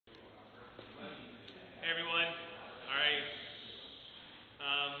everyone. All right.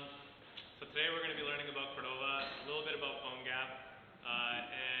 So today we're going to be learning about Cordova, a little bit about PhoneGap,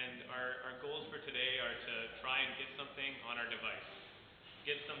 and our goals for today are to try and get something on our device,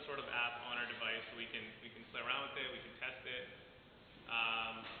 get some sort of app on our device so we can play around with it, we can test it,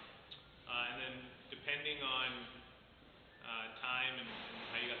 and then depending on time and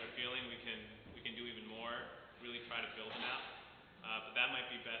how you guys are feeling, we can do even more, really try to build an app. But that might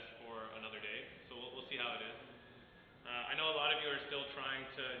be best for another day, so we'll see how it is. I know a lot of you are still trying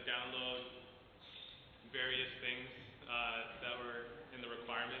to download various things that were in the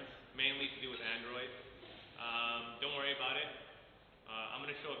requirements, mainly to do with Android. Don't worry about it. I'm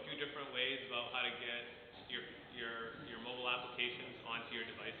going to show a few different ways about how to get your mobile applications onto your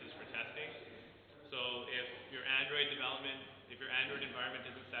devices for testing. So if your Android environment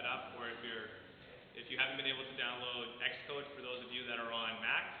isn't set up, or if you haven't been able to download Xcode for those of you that are on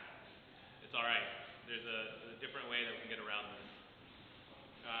Mac, it's all right. There's a different way that we can get around this.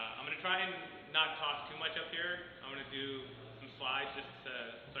 I'm going to try and not talk too much up here. I'm going to do some slides just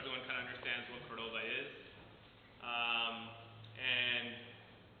so everyone kind of understands what Cordova is. And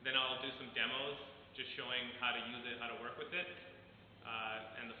then I'll do some demos just showing how to use it, how to work with it,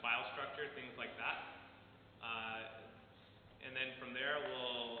 and the file structure, things like that. And then from there,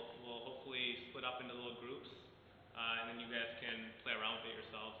 we'll hopefully split up into little groups, and then you guys can play around with it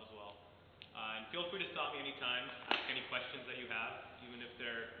yourselves as well. And feel free to stop me anytime, ask any questions that you have, even if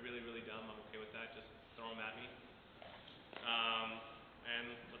they're really, really dumb. I'm okay with that. Just throw them at me. And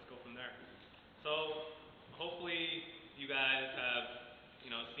let's go from there. So hopefully you guys have,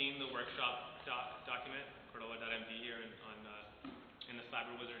 seen the workshop document, Cordova.md here in the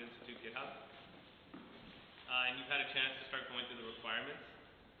Cyber Wizard Institute GitHub. And you've had a chance to start going through the requirements.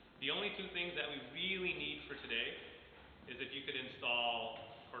 The only two things that we really need for today is if you could install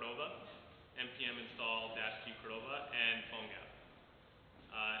Cordova, npm install -g Cordova, and PhoneGap.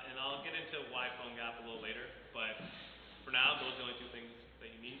 And I'll get into why PhoneGap a little later, but for now, those are the only two things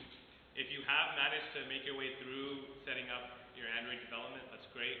that you need. If you have managed to make your way through setting up your Android development, that's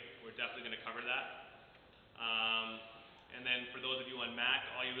great. We're definitely going to cover that. And then for those of you on Mac,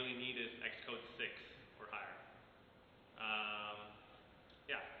 all you really need is Xcode 6 or higher.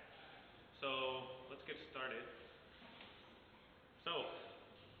 Yeah. So let's get started. So,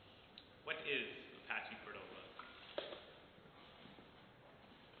 what is Apache Cordova?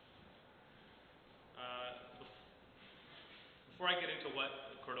 Before I get into what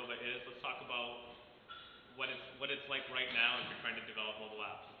Cordova is, let's talk about what it's like right now if you're trying to develop mobile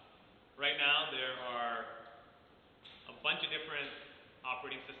apps. Right now, there are a bunch of different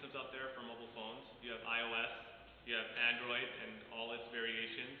operating systems out there for mobile phones. You have iOS, you have Android and all its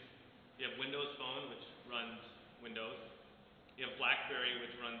variations. You have Windows Phone, which runs Windows. You have BlackBerry,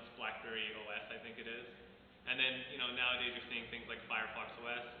 which runs BlackBerry OS, I think it is. And then, nowadays you're seeing things like Firefox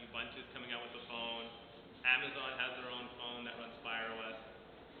OS. Ubuntu's coming out with a phone. Amazon has their own phone that runs Fire OS.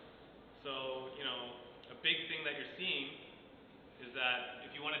 So, a big thing that you're seeing is that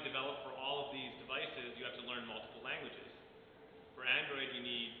if you want to develop for all of these devices, you have to learn multiple languages. For Android, you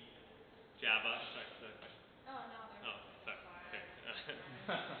need Java. Sorry. Oh, sorry. Okay.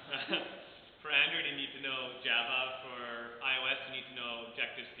 For Android, you need to know Java. For iOS, you need to know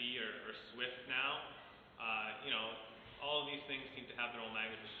Objective-C or Swift now. All of these things seem to have their own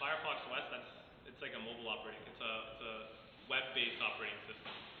languages. Firefox OS, it's like a mobile operating. It's a web-based operating system.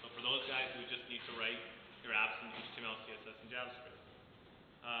 So for those guys who just need to write your apps in HTML, CSS, and JavaScript.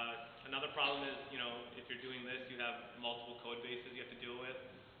 Another problem is, if you're doing this, you have multiple code bases you have to deal with.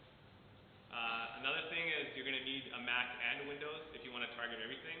 Another thing is you're going to need a Mac and Windows if you want to target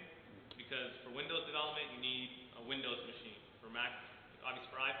everything, because for Windows development, you need a Windows machine. For Mac, obviously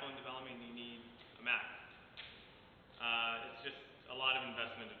for iPhone development, you need a Mac. It's just a lot of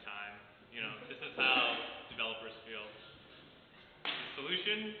investment of time. This is how developers feel. The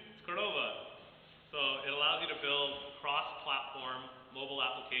solution is Cordova. So it allows you to build cross-platform mobile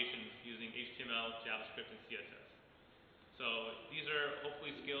applications using HTML, JavaScript, and CSS. So these are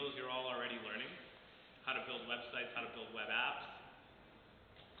hopefully skills you're all already learning. How to build websites, how to build web apps.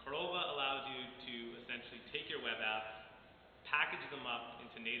 Cordova allows you to essentially take your web apps, package them up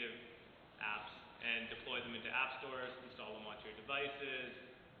into native apps, and deploy them into app stores, install them onto your devices,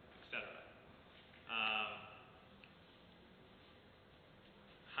 etc.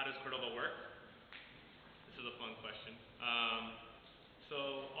 How does Cordova work? This is a fun question.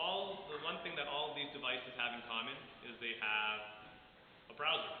 So the one thing that all of these devices have in common is they have a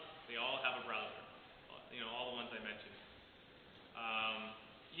browser. They all have a browser. All the ones I mentioned.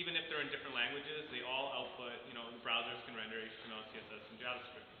 Even if they're in different languages, they all output, the browsers can render HTML, CSS, and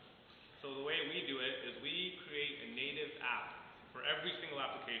JavaScript. So the way we do it is we create a native app for every single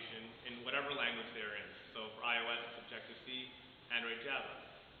application in whatever language they're in. So for iOS, it's Objective-C, Android, Java.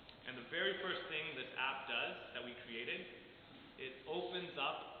 And the very first thing this app does that we created, it opens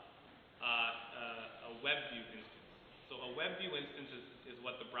up a web view instance. So a web view instance is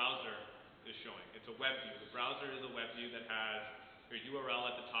what the browser is showing. It's a web view. The browser is a web view that has your URL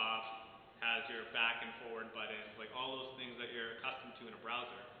at the top, has your back and forward buttons, like all those things that you're accustomed to in a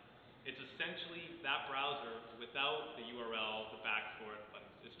browser. It's essentially that browser without the URL, the back and forward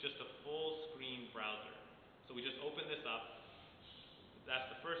buttons. It's just a full screen browser. So we just open this up. That's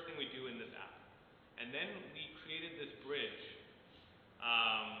the first thing we do in this app. And then we created this bridge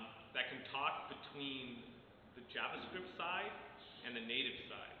that can talk between the JavaScript side and the native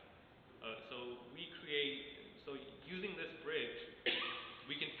side. So using this bridge,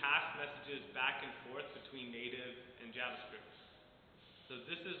 we can pass messages back and forth between native and JavaScript. So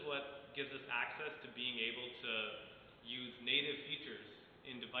this is what gives us access to being able to use native features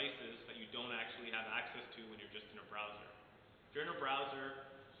in devices that you don't actually have access to when you're just in a browser. If you're in a browser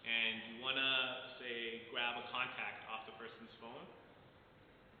and you want to, say, grab a contact off the person's phone,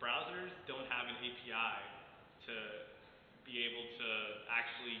 browsers don't have an API to be able to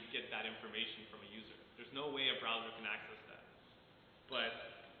actually get that information from a user. There's no way a browser can access that. But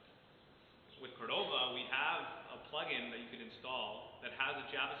with Cordova, we have a plugin that you can install that has a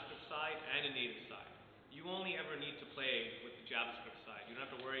JavaScript side and a native side. You only ever need to play with the JavaScript side. You don't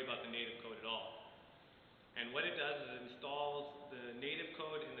have to worry about the native code at all. And what it does is it installs the native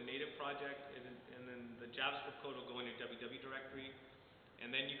code in the native project, and then the JavaScript code will go in your www directory,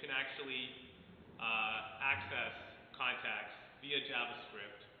 and then you can actually access contacts via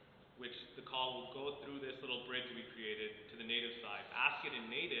JavaScript, which the call will go through this little bridge we created to the native side, ask it in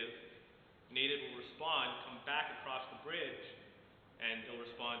native, native will respond, come back across the bridge, and it'll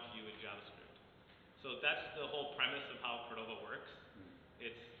respond to you in JavaScript. So that's the whole premise of how Cordova works.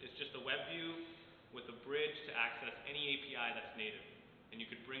 It's just a web view with a bridge to access any API that's native, and you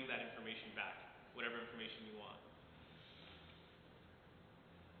could bring that information back, whatever information you want.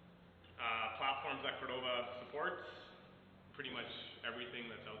 Platforms that Cordova supports, pretty much everything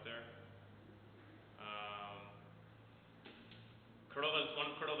that's out there. One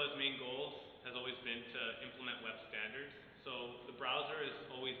of Cordova's main goals has always been to implement web standards. So the browser is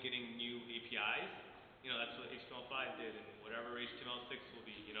always getting new APIs. That's what HTML5 did, and whatever HTML6 will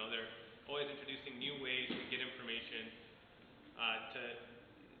be. They're always introducing new ways to get information, to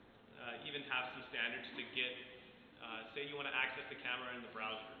even have some standards to get, say you want to access the camera in the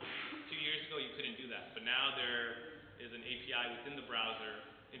browser. A few years ago you couldn't do that, but now there is an API within the browser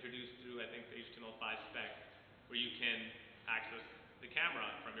introduced through, I think, the HTML5 spec, where you can access the camera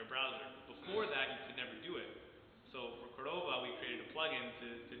from your browser. Before that, you could never do it. So for Cordova, we created a plugin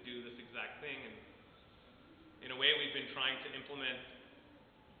to do this exact thing, and in a way, we've been trying to implement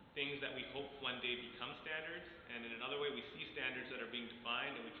things that we hope one day become standards, and in another way, we see standards that are being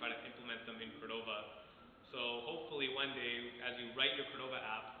defined, and we try to implement them in Cordova. So hopefully one day, as you write your Cordova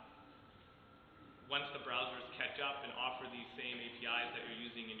app, once the browsers catch up and offer these same APIs that you're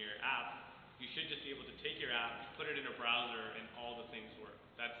using in your app, you should just be able to take your app, put it in a browser, and all the things work.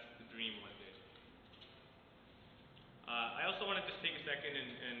 That's the dream one day. I also want to just take a second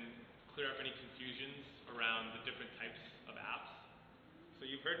and clear up any confusions around the different types of apps. So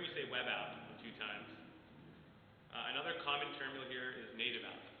you've heard me say web app a few times. Another common term you'll hear is native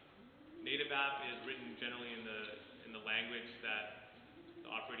app. Native app is written generally in the language that the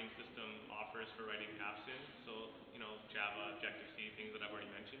operating system offers for writing apps in. So, Java, Objective-C, things that I've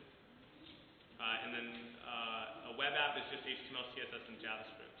already mentioned. And then a web app is just HTML, CSS, and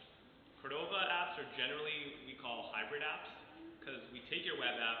JavaScript. Cordova apps are generally we call hybrid apps, because we take your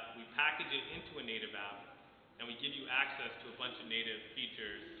web app, we package it into a native app, and we give you access to a bunch of native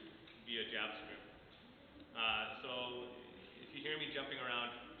features via JavaScript. So if you hear me jumping around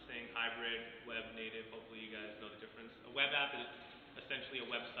saying hybrid, web, native, hopefully you guys know the difference. A web app is essentially a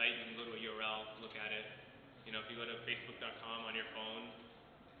website. You can go to a URL, look at it. If you go to facebook.com on your phone,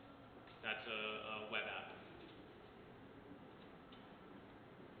 that's a web app.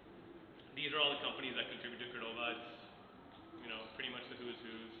 These are all the companies that contribute to Cordova. It's, pretty much the who's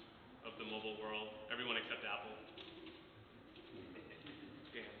of the mobile world. Everyone except Apple.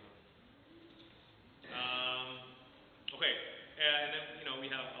 Okay, and then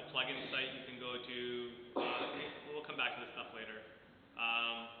we have a plugin site you can go to. We'll come back to this stuff later.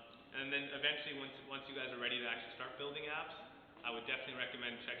 And then eventually, once you guys are ready to actually start building apps, I would definitely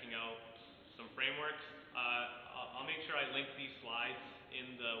recommend checking out some frameworks. I'll make sure I link these slides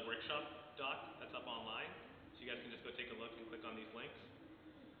in the workshop doc that's up online, so you guys can just go take a look and click on these links.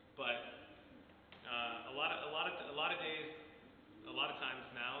 But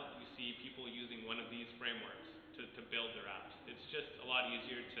people using one of these frameworks to build their apps. It's just a lot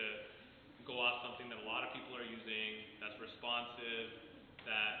easier to go off something that a lot of people are using, that's responsive,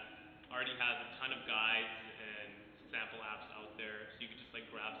 that already has a ton of guides and sample apps out there. So you could just like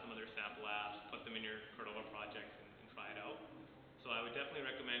grab some of their sample apps, put them in your Cordova projects and try it out. So I would definitely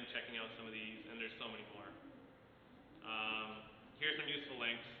recommend checking out some of these, and there's so many more. Here's some useful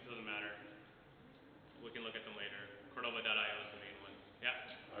links, doesn't matter. We can look at them later. Cordova.io is the main one. Yeah?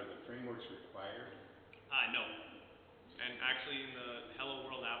 Are the frameworks required? No. And actually in the Hello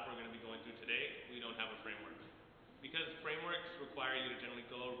World app we're going to be going through today, we don't have a framework. Because frameworks require you to generally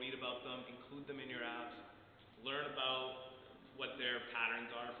go read about them, include them in your apps, learn about what their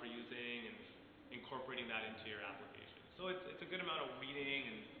patterns are for using, and incorporating that into your application. So it's a good amount of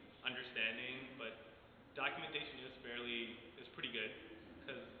reading and understanding, but documentation is pretty good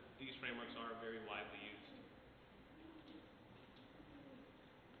because these frameworks are very widely used.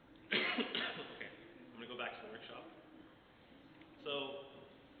 Okay, I'm going to go back to the workshop. So,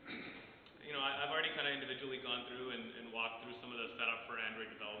 I've already kind of individually gone through and walked through some of the setup for Android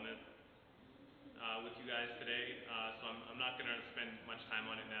development with you guys today, so I'm not going to spend much time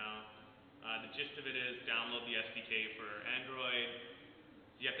on it now. The gist of it is download the SDK for Android.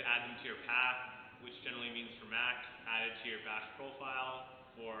 You have to add them to your path, which generally means for Mac, add it to your bash profile.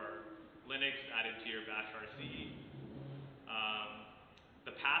 For Linux, add it to your bash RC.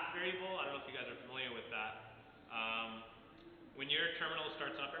 The path variable, I don't know if you guys are familiar with that. When your terminal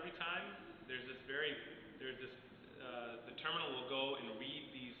starts up every time, the terminal will go and read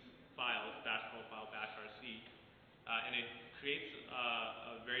these files, bash profile, bash RC, and it creates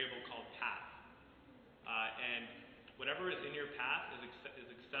a variable called path. And whatever is in your path is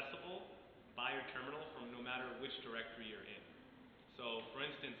accessible by your terminal from no matter which directory you're in. So, for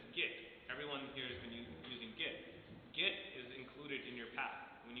instance, Git. Everyone here has been using Git. Git is included in your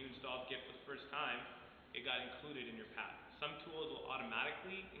path. When you installed Git for the first time, it got included in your path. Some tools will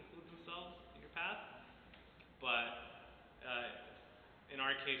automatically include themselves in your path, but in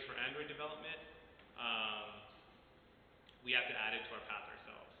our case for Android development, we have to add it to our path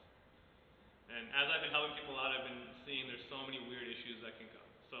ourselves. And as I've been helping people out, I've been seeing there's so many weird issues that can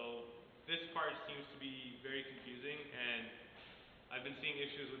come. So this part seems to be very confusing, and I've been seeing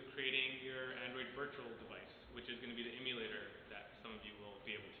issues with creating your Android virtual device, which is going to be the emulator that some of you will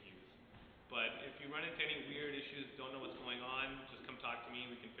be able to use. But if you run into any weird issues, don't know what's going on, just come talk to me,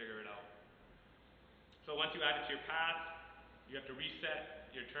 we can figure it out. So once you add it to your path, you have to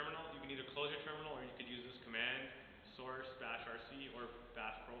reset your terminal. You can either close your terminal, or you could use this command, source bash rc, or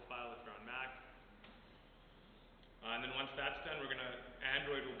bash profile if you're on Mac. And then once that's done,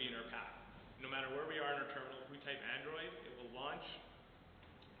 Android will be in our path. No matter where we are in our terminal, if we type Android, it will launch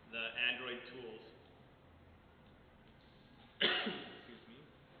the Android tools. Excuse me.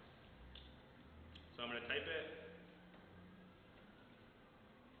 So I'm going to type it.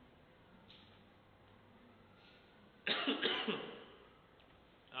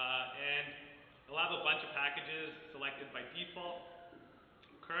 And it'll have a bunch of packages selected by default.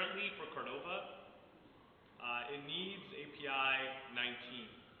 Currently for Cordova, it needs API 19.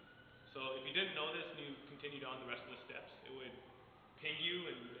 So if you didn't know this and you continued on the rest of the steps, it would ping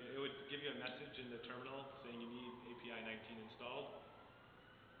you and it would give you a message in the terminal saying you need API 19 installed.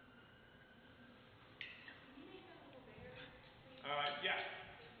 Yeah.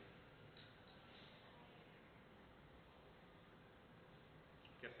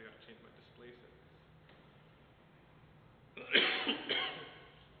 Guess I gotta change my display settings.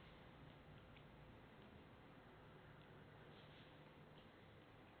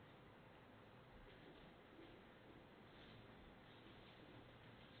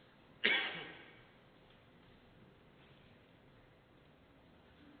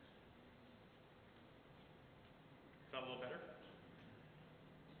 Is that a little better?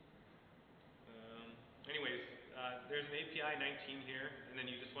 Anyways, there's an API 19 here, and then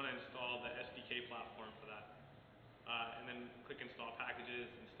you just want to install the SDK platform for that. And then click install packages,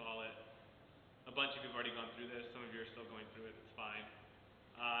 install it. A bunch of you have already gone through this. Some of you are still going through it. It's fine.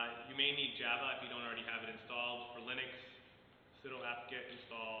 You may need Java if you don't already have it installed. For Linux, sudo apt-get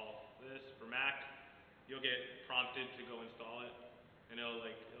install this. For Mac, you'll get prompted to go install it, and it'll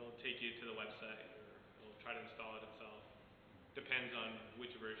take you to the website, or it'll try to install it itself. Depends on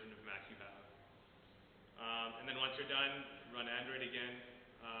which version of Mac you have. And then once you're done, run Android again.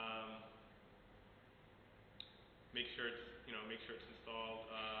 Make sure it's installed.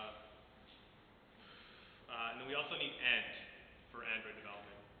 And then we also need Ant for Android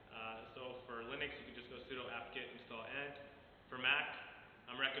development. So for Linux, you can just go sudo apt-get install Ant. For Mac,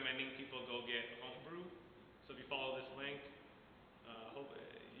 I'm recommending people go get Homebrew. So if you follow this link,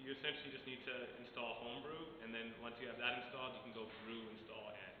 you essentially just need to install Homebrew, and then once you have that installed, you can go brew,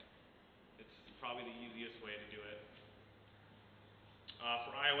 install, and. It's probably the easiest way to do it.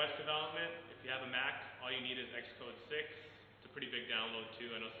 For iOS development, if you have a Mac, all you need is Xcode 6. It's a pretty big download too.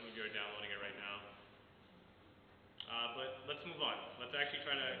 I know some of you are downloading it right now. But let's move on. Let's actually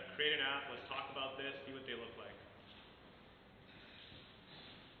try to create an app. Let's talk about this, see what they look like.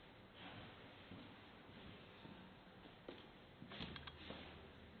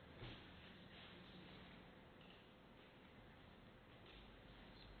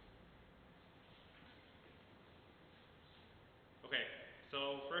 Okay,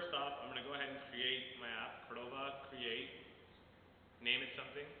 so first off, I'm going to go ahead and create my app. Cordova, create, name it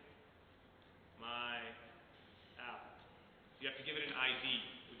something. My app. You have to give it an ID,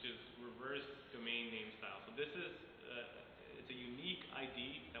 which is reverse domain name style. So this is, it's a unique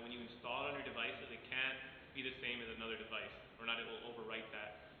ID that when you install it on your devices, it can't be the same as another device, or not it will overwrite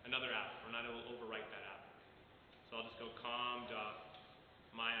that, another app, or not it will overwrite that app. So I'll just go com.myapp.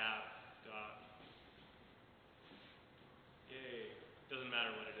 Yay. Doesn't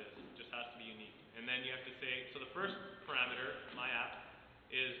matter what it is, it just has to be unique. And then you have to say, so the first parameter, my app,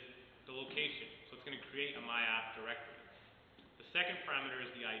 is the location. So it's going to create a my app directory. The second parameter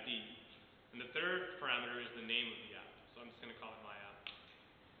is the ID. And the third parameter is the name of the app. So I'm just going to call it my app.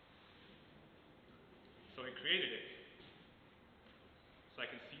 So it created it. So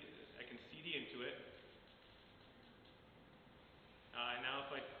I can CD into it. Now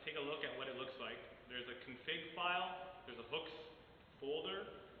if I take a look at what it looks like, there's a config file, there's a hooks folder,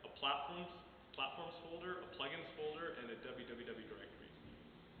 a platforms folder, a plugins folder, and a www directory.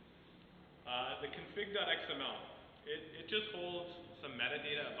 The config.xml, it just holds some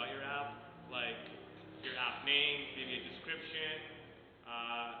metadata about your app, like your app name, maybe a description.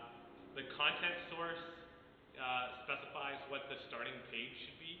 The content source specifies what the starting page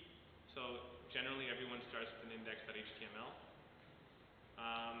should be. So generally everyone starts with an index.html.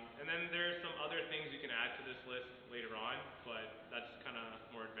 And then there's some other things you can add to this list later on, but that's kind of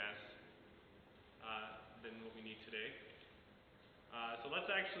more advanced than what we need today. So let's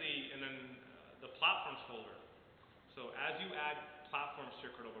actually, and then the platforms folder. So as you add platforms to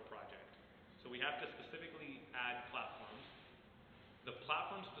your Cordova project, so we have to specifically add platforms. The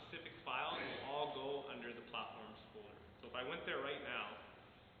platform specific files will all go under the platforms folder. So if I went there right now,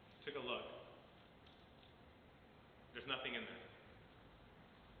 took a look, there's nothing in there.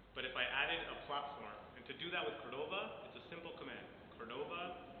 But if I added a platform, and to do that with Cordova, it's a simple command.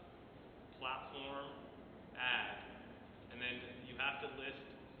 Cordova platform add, and then you have to list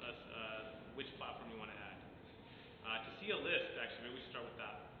which platform you want to add. To see a list, actually, maybe we should start with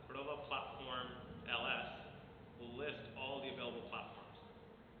that. Cordova platform ls will list all the available platforms.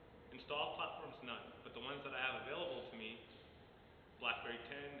 Installed platforms, none, but the ones that I have available to me, BlackBerry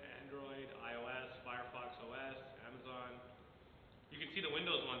 10, Android, iOS, Firefox OS, Amazon. You can see the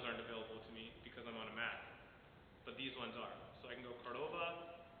Windows ones aren't available to me because I'm on a Mac, but these ones are. So I can go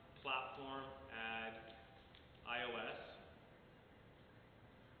Cordova, platform, add, iOS.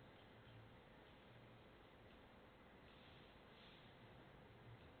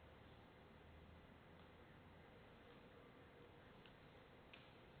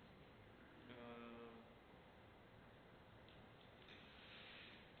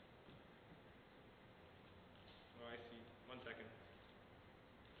 Oh, I see. 1 second.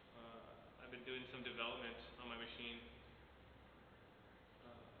 I've been doing some development on my machine.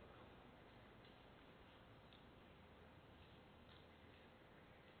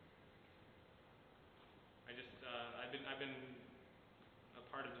 I've been a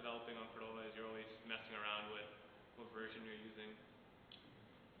part of developing on Cordova is you're always messing around with what version you're using.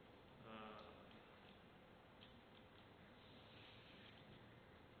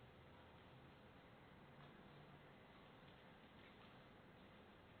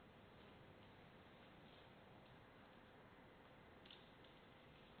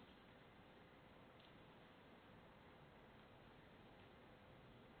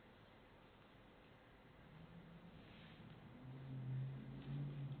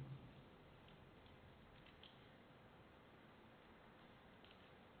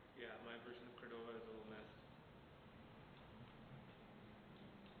 Yeah, my version of Cordova is a little messed.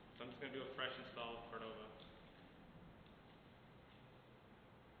 So I'm just going to do a fresh install of Cordova. Just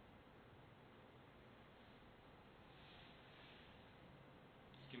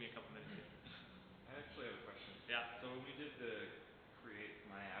give me a couple minutes here. I actually have a question. Yeah. So when we did the create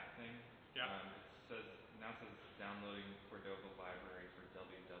my app thing, Yeah. it says downloading Cordova library for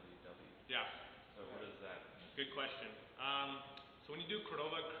www. Yeah. So what does that mean? Good question. So when you do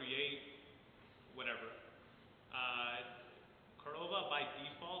Cordova create whatever, Cordova by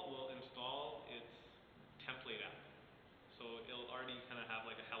default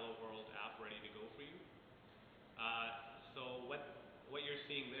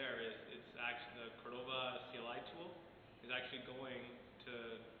seeing there is it's actually the Cordova CLI tool is actually going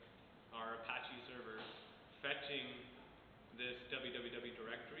to our Apache servers, fetching this www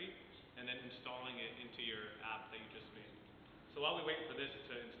directory, and then installing it into your app that you just made. So while we wait for this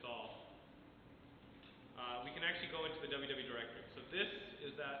to install, we can actually go into the www directory. So this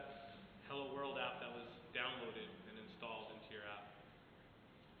is that Hello World app that was downloaded and installed into your app.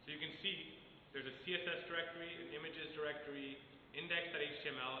 So you can see there's a CSS directory, an images directory,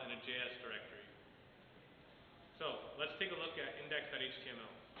 index.html, and a JS directory. So let's take a look at index.html.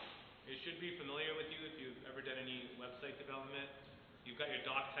 It should be familiar with you if you've ever done any website development. You've got your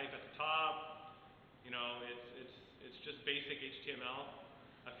doc type at the top. You know, it's just basic HTML.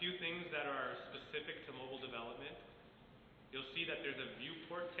 A few things that are specific to mobile development. You'll see that there's a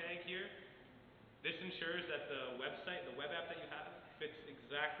viewport tag here. This ensures that the website, the web app that you have, fits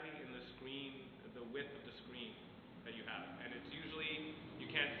exactly in the screen, the width of the screen that you have. And it's usually, you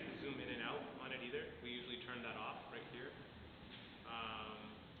can't zoom in and out on it either. We usually turn that off right here.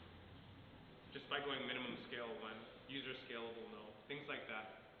 Just by going minimum scale 1, user scalable no, things like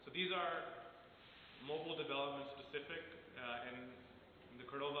that. So these are mobile development specific, and the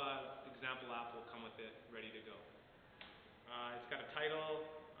Cordova example app will come with it ready to go. It's got a title.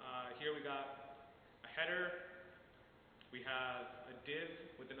 Here we got a header. We have a div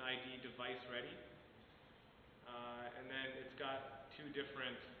with an ID device ready. And then it's got 2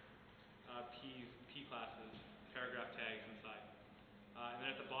 different P classes, paragraph tags inside. And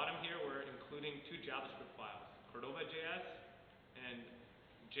then at the bottom here, we're including 2 JavaScript files, Cordova.js and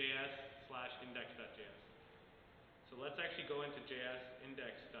js/index.js. So let's actually go into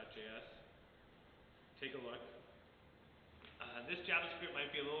index.js, take a look. This JavaScript might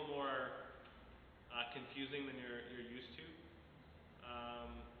be a little more confusing than you're used to.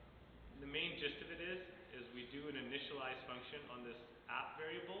 The main gist of it is we do an initialize function on this app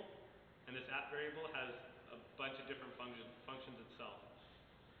variable, and this app variable has a bunch of different functions itself.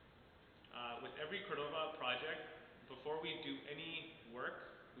 With every Cordova project, before we do any work,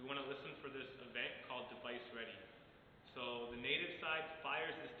 we want to listen for this event called device ready. So the native side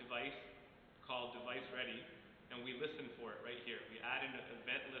fires this device called device ready, and we listen for it right here. We add an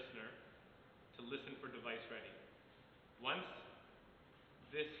event listener to listen for device ready. Once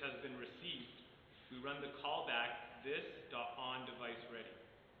this has been received, we run the callback this.onDeviceReady,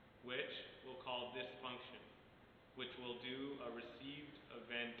 which will call this function, which will do a received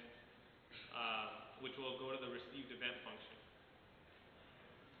event, which will go to the received event function.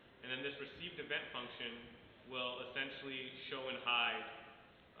 And then this received event function will essentially show and hide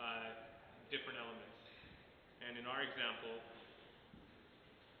different elements. And in our example,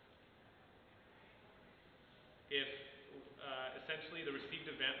 if essentially the received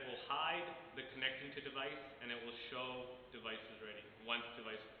event will hide the connecting to device, and it will show device is ready once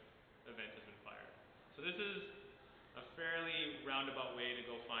device event has been fired. So this is a fairly roundabout way to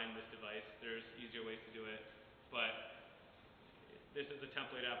go find this device. There's easier ways to do it, but this is the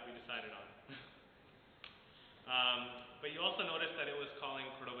template app we decided on. But you also notice that it was calling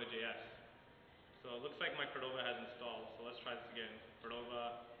Cordova.js. So it looks like my Cordova has installed. So let's try this again.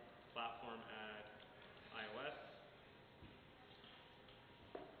 Cordova platform add iOS.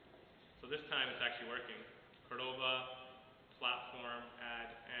 So this time it's actually working. Cordova platform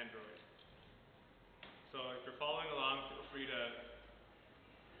add Android. So if you're following along, feel free to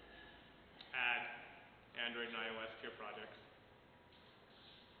add Android and iOS to your projects.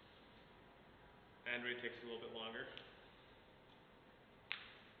 Android takes a little bit longer.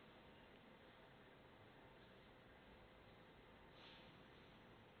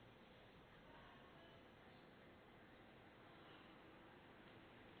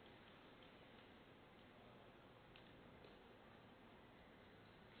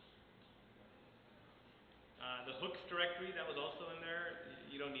 The hooks directory that was also in there,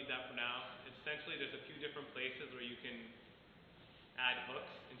 you don't need that for now. Essentially, there's a few different places where you can add hooks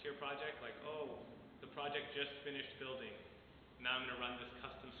into your project, like, oh, the project just finished building. Now I'm going to run this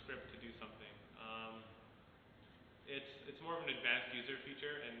custom script to do something. It's more of an advanced user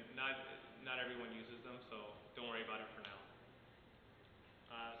feature, and not everyone uses them, so don't worry about it for now.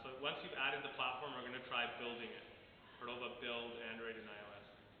 So once you've added the platform, we're going to try building it. Cordova build Android and iOS.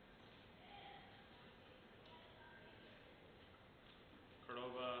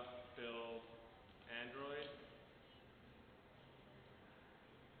 Cordova build Android.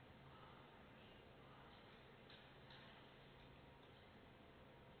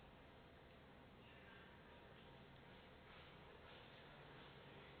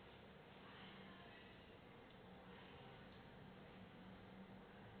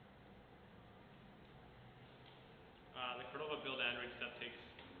 The Cordova build Android step takes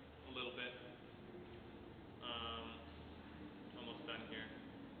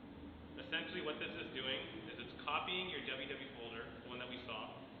this is doing is it's copying your www folder, the one that we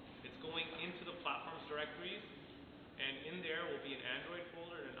saw. It's going into the platforms directories, and in there will be an Android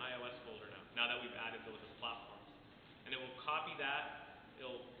folder and an iOS folder now that we've added those as platforms. And it will copy that,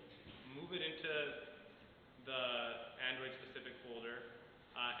 it'll move it into the Android specific folder,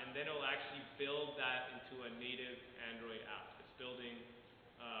 and then it'll actually build that into a native Android app. It's building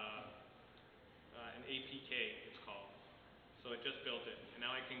an APK, it's called. So it just built it, and now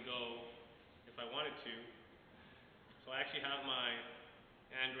I can go, if I wanted to, so I actually have my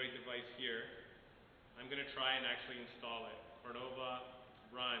Android device here. I'm going to try and actually install it. Cordova,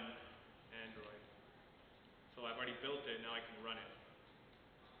 run, Android. So I've already built it, now I can run it.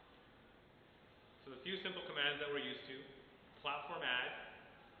 So the few simple commands that we're used to: platform add,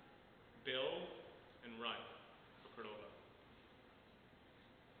 build, and run for Cordova.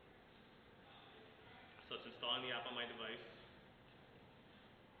 So it's installing the app on my device.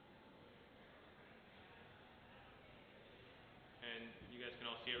 And you guys can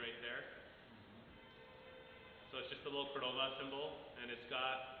all see it right there. So it's just a little Cordova symbol, and it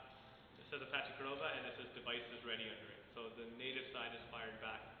says Apache Cordova, and it says device is ready under it. So the native side is fired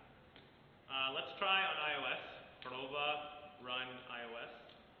back. Let's try on iOS, Cordova, run iOS.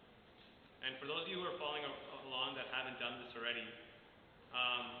 And for those of you who are following along that haven't done this already,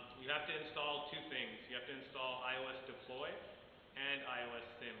 you have to install two things. You have to install iOS deploy and iOS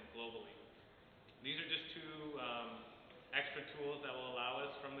sim globally. These are just two extra tools that will allow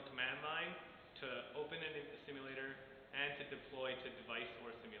us from the command line to open a simulator and to deploy to device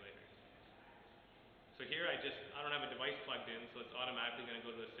or simulators. So here I don't have a device plugged in, so it's automatically going to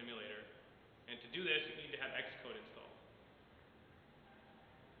go to a simulator. And to do this, you need to have Xcode installed.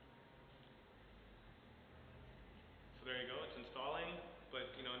 So there you go, it's installing,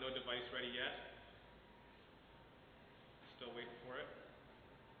 but no device ready yet. Still waiting for it.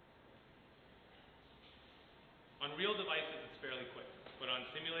 On real devices, it's fairly quick, but on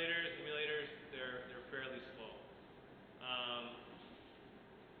simulators, emulators, they're fairly slow.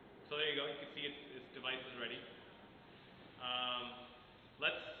 So there you go. You can see its device is ready.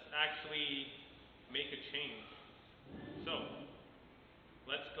 Let's actually make a change. So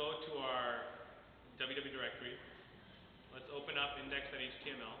let's go to our www directory. Let's open up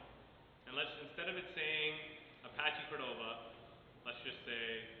index.html, and let's, instead of it saying Apache Cordova, let's just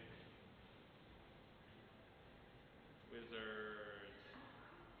say wizards.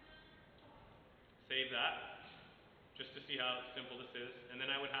 Save that, just to see how simple this is. And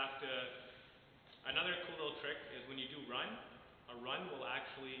then I would have to, another cool little trick is when you do run, a run will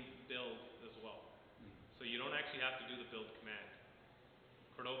actually build as well. So you don't actually have to do the build command.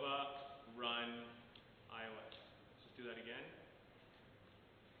 Cordova, run, iOS. Let's just do that again.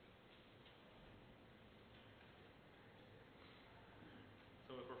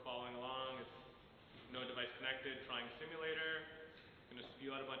 So if we're following along, it's no device connected, trying simulator. It's going to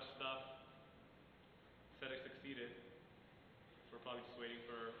spew out a bunch of stuff. Said it succeeded. So we're probably just waiting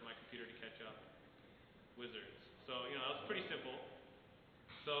for my computer to catch up. Wizards. So, that was pretty simple.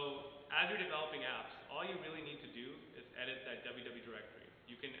 So, as you're developing apps, all you really need to do is edit that www directory.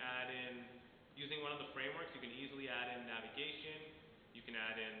 You can add in, using one of the frameworks, you can easily add in navigation. You can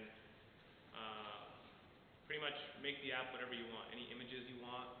add in, pretty much make the app whatever you want, any images you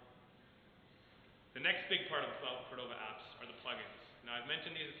want. The next big part of Cordova apps are the plugins. Now, I've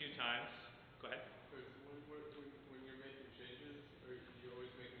mentioned these a few times. Go ahead. When you're making changes, are you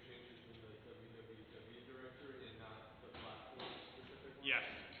always making changes in the www directory and not the platform specific one? Yes.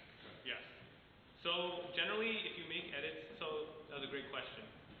 Okay. Yes. So generally, if you make edits, so that was a great question.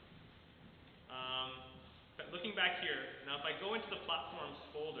 But looking back here, now if I go into the platforms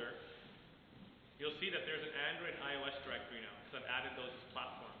folder, you'll see that there's an Android and iOS directory now, because I've added those as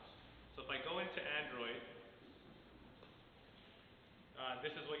platforms. So if I go into Android,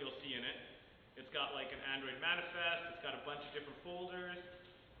 this is what you'll see in it. It's got like an Android manifest, it's got a bunch of different folders,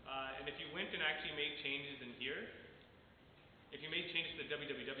 and if you went and actually made changes in here, if you made changes to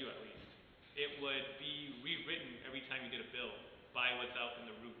www at least, it would be rewritten every time you did a build by what's out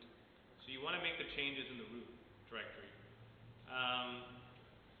in the root. So you want to make the changes in the root directory.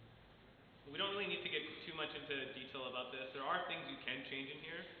 We don't really need to get too much into detail about this. There are things you can change in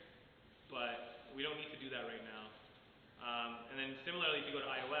here, but we don't need to do that right now. And then similarly, if you go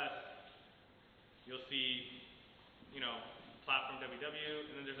to iOS, you'll see, platform www,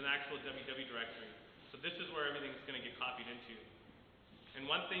 and then there's an actual www directory. So this is where everything's going to get copied into. And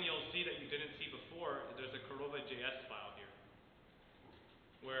one thing you'll see that you didn't see before is there's a Cordova.js file here,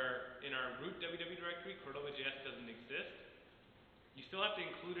 where in our root www directory, Cordova.js doesn't exist. You still have to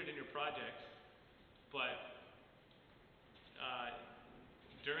include it in your projects, but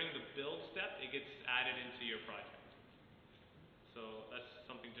during the build step, it gets added into your project. So that's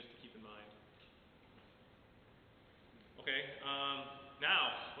something just to keep in mind. Okay,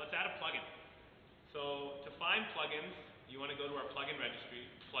 now let's add a plugin. So to find plugins, you want to go to our plugin registry,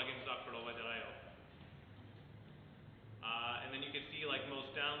 plugins.cordova.io. And then you can see like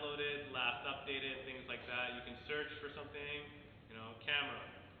most downloaded, last updated, things like that. You can search for something, camera.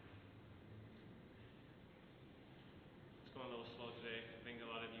 It's going a little slow today. I think a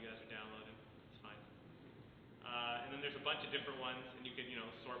lot of you guys are downloading. It's fine. And then there's a bunch of different ones, and you can,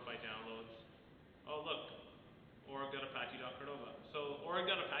 sort by downloads. Oh, look, org.apache.cordova. So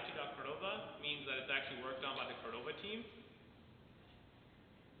org.apache.cordova means that it's actually worked on by the Cordova team.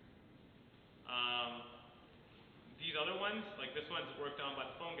 These other ones, like this one's worked on by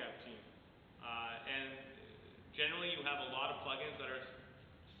the PhoneGap team. And generally you have a lot of plugins that are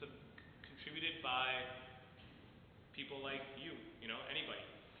contributed by people like you, anybody.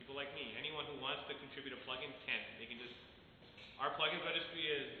 People like me. Anyone who wants to contribute a plugin can. They can just... Our plugins registry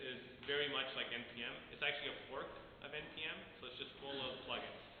is very much like NPM. It's actually a fork of NPM, so it's just full of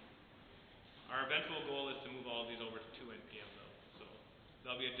plugins. Our eventual goal is to move all of these over to NPM though, so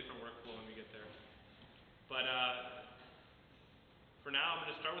that'll be a different workflow when we get there. But for now, I'm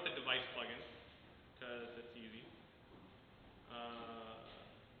going to start with the device plugin because it's easy.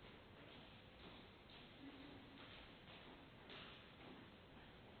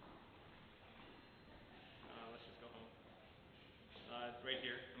 Let's just go home. It's right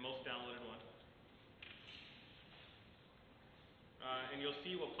here, the most downloaded one. And you'll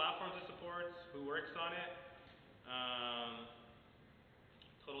see what platforms it supports, who works on it,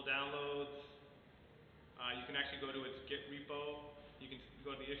 total downloads. You can actually go to its Git repo. You can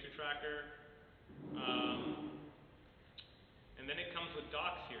go to the issue tracker. And then it comes with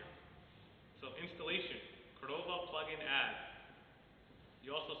docs here. So installation, Cordova plugin add.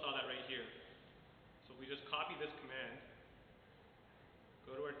 You also saw that right here. So we just copy this command,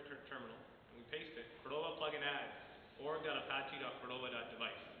 go to our terminal, and we paste it. Cordova plugin add,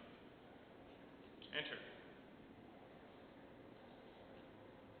 org.apache.cordova.device. Enter.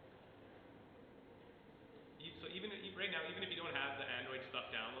 So right now, even if you don't have the Android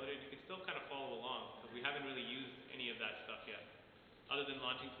stuff downloaded, you can still kind of follow along because we haven't really used any of that stuff yet, other than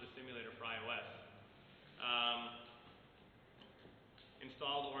launching to the simulator for iOS.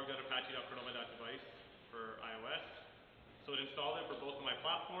 Installed org.apache.cordova.device for iOS. So it installed it for both of my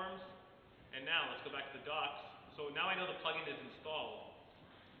platforms. And now let's go back to the docs. So now I know the plugin is installed.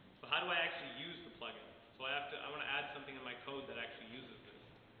 But how do I actually use the plugin? So I want to add something in my code that actually uses this.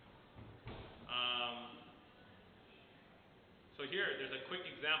 So here, there's a quick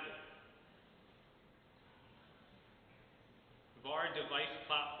example. var device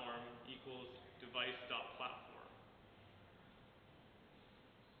platform equals device.platform.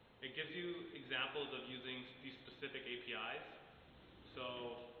 It gives you examples of using these specific APIs.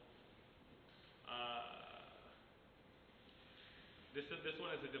 So this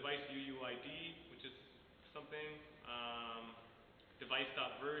one is a device UUID, which is something.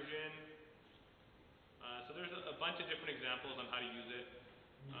 Device.version. So there's a bunch of different examples on how to use it.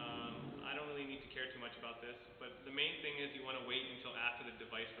 I don't really need to care too much about this, but the main thing is you want to wait until after the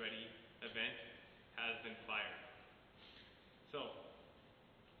device ready event has been fired. So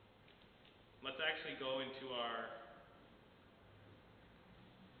let's actually go into our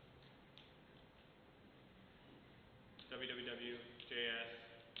www.js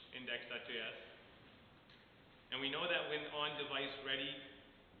index.js, and we know that when on device ready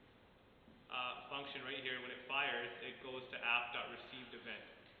function right here, when it fires, it goes to app.received event.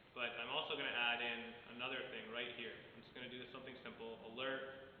 But I'm also going to add in another thing right here. I'm just going to do something simple: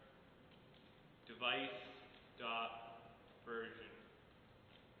 alert device.version.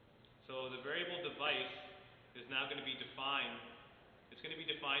 So the variable device is now going to be defined. It's going to be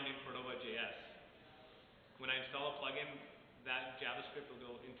defined in Cordova.js. When I install a plugin, that JavaScript will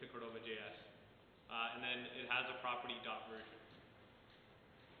go into Cordova.js. And then it has a property .version.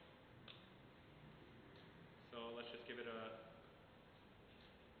 So let's just give it a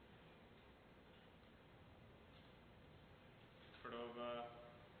Cordova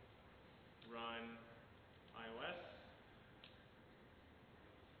run iOS.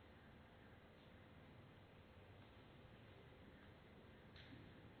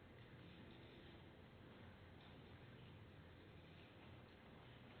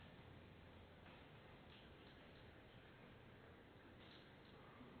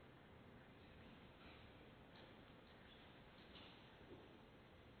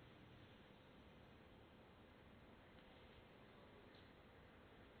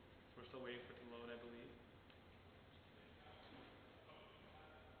 We're still waiting for it to load, I believe.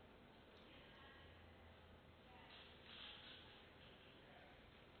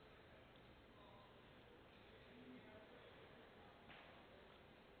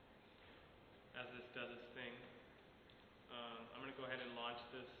 as this does its thing. I'm going to go ahead and launch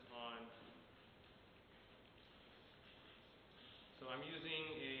this on. So I'm using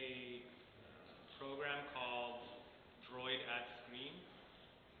a program called Droid at Screen.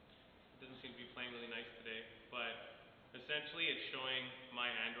 It doesn't seem to be playing really nice today, but essentially it's showing my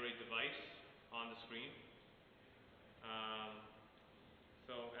Android device on the screen.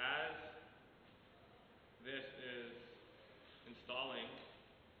 So as this is installing,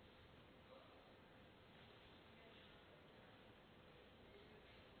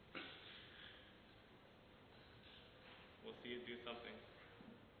 we'll see it do something.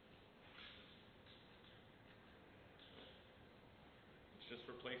 It's just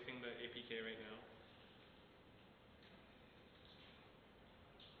replacing the APK right now.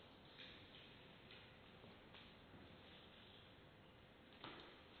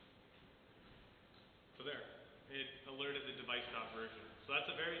 So there, it alerted the device.version. So that's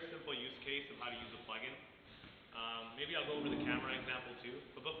a very simple use case of how to use a plugin. Maybe I'll go over the camera example too.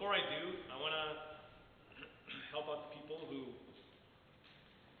 But before I do, I want to help out the people who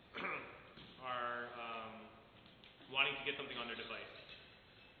are wanting to get something on their device.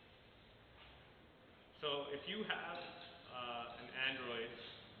 So if you have an Android,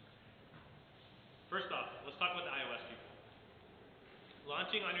 first off, let's talk about the iOS people.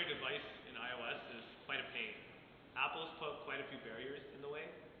 Launching on your device in iOS is quite a pain. Apple's put quite a few barriers in the way.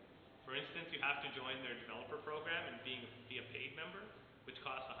 For instance, you have to join their developer program and be a paid member, which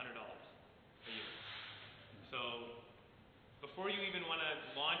costs $100 a year. So before you even want to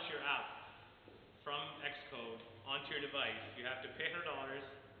launch your app from Xcode onto your device, you have to pay $100,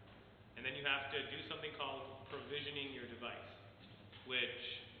 and then you have to do something called provisioning your device, which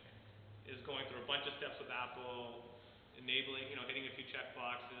is going through a bunch of steps with Apple, enabling, hitting a few check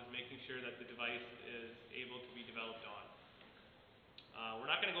boxes, making sure that the device is able to be developed on. We're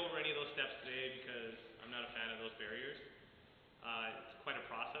not going to go over any of those steps today because I'm not a fan of those barriers. It's quite a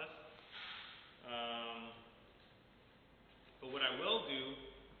process. But what I will do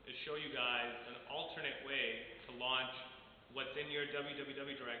is show you guys an alternate way to launch what's in your www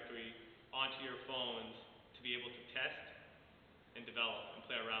directory onto your phones to be able to test and develop and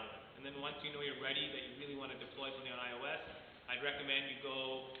play around with. And then once you know you're ready, that you really want to deploy something on iOS, I'd recommend you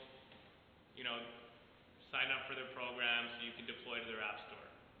go, sign up for their program so you can deploy to their app store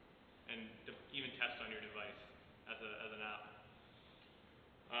and even test on your device as an app.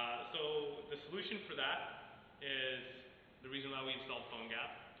 So the solution for that is the reason why we installed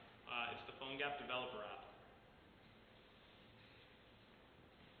PhoneGap. It's the PhoneGap developer app.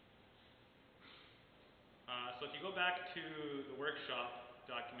 So if you go back to the workshop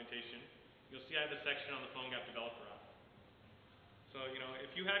documentation, you'll see I have a section on the PhoneGap developer app. So,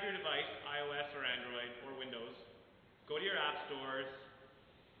 if you have your device, iOS or Android or Windows, go to your app stores,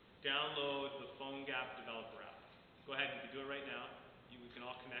 download the PhoneGap developer app. Go ahead, you can do it right now. We can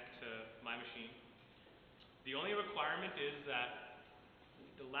all connect to my machine. The only requirement is that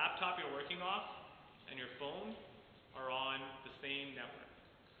the laptop you're working off and your phone are on the same network.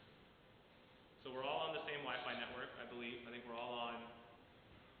 So we're all on the same Wi-Fi network, I believe. I think we're all on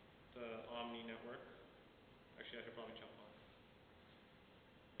the Omni network. Actually, I should probably jump on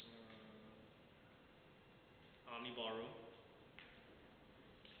Omni Ballroom.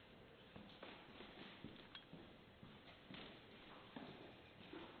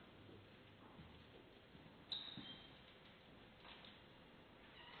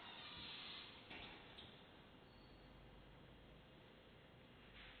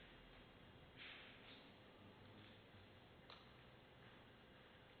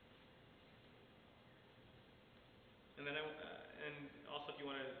 And then, and also, if you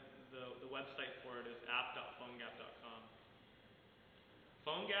want to, the website for it is app.phonegap.com.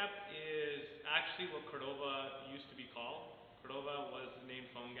 PhoneGap is actually what Cordova used to be called. Cordova was named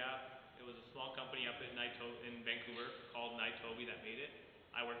PhoneGap. It was a small company up in Vancouver called Nitobi that made it.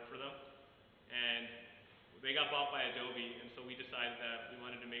 I worked for them, and they got bought by Adobe, and so we decided that we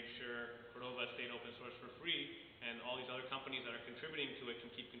wanted to make sure Cordova stayed open source for free, and all these other companies that are contributing to it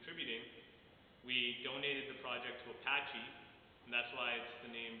can keep contributing. We donated the project to Apache, and that's why it's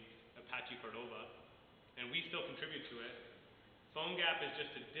the name Apache Cordova, and we still contribute to it. PhoneGap is just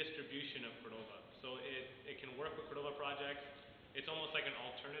a distribution of Cordova, so it can work with Cordova projects. It's almost like an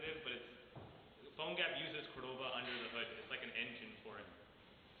alternative, but PhoneGap uses Cordova under the hood. It's like an engine for it.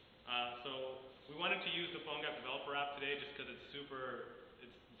 So we wanted to use the PhoneGap developer app today just because it's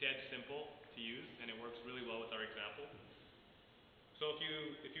dead simple to use, and it works really well with our example. So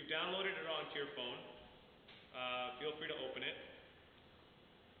if you've downloaded it onto your phone, feel free to open it.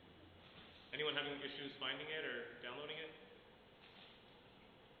 Anyone having issues finding it or downloading it?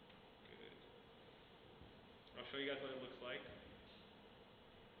 Good. show you guys what it looks like.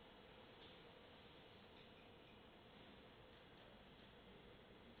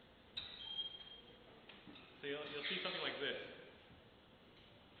 So you'll see something like this.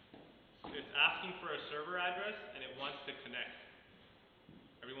 It's asking for a server address and it wants to connect.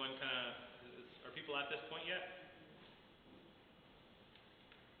 Everyone are people at this point yet?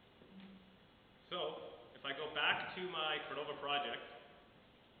 So, if I go back to my Cordova project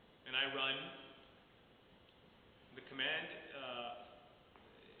and I run the command,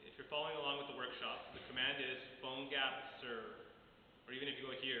 if you're following along with the workshop, the command is PhoneGap serve. Or even if you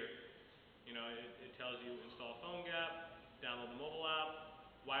go here, it tells you install PhoneGap, download the mobile app,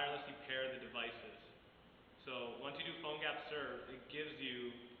 wirelessly pair the devices. So once you do PhoneGap serve, it gives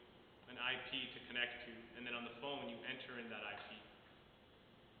you an IP to connect to, and then on the phone you enter in that IP.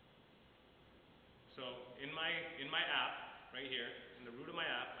 So in my app, right here, in the root of my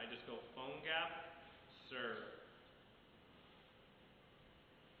app, I just go PhoneGap serve.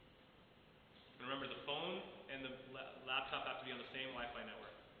 And remember, the phone and the laptop have to be on the same Wi-Fi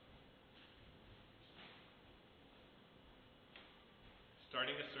network.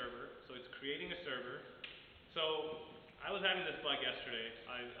 Starting a server, so it's creating a server. So I was having this bug yesterday.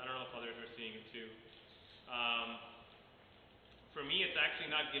 I don't know if others are seeing it too. For me, it's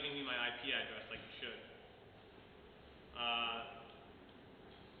actually not giving me my IP address like it should. I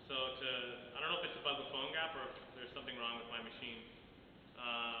don't know if it's a bug with PhoneGap or if there's something wrong with my machine.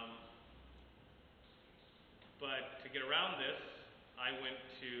 But to get around this, I went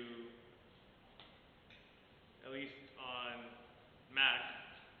to, at least on Mac,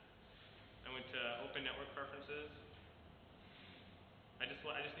 I went to Open Network Preferences. I just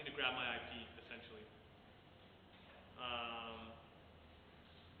need to grab my IP, essentially.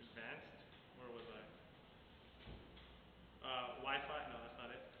 Advanced, where was I? Wi-Fi, no, that's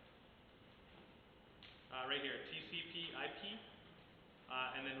not it. Right here, TCP IP,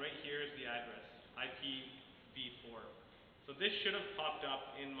 and then right here is the address, IPv4. So this should have popped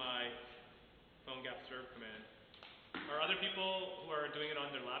up in my PhoneGap serve command. Are other people who are doing it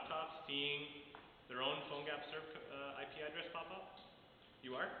on their laptops seeing their own PhoneGap serve IP address pop up?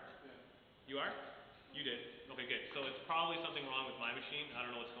 You are? Yeah. You are? You did. Okay, good. So it's probably something wrong with my machine. I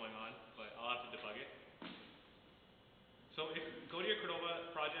don't know what's going on, but I'll have to debug it. So go to your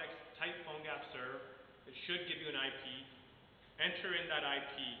Cordova projects, type PhoneGap serve. It should give you an IP. Enter in that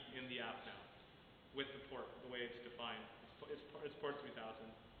IP in the app now with the port, the way it's defined. It's port 3000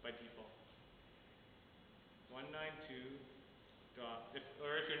 by default. 192. If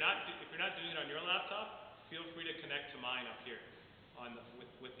you're not doing it on your laptop, feel free to connect to mine up here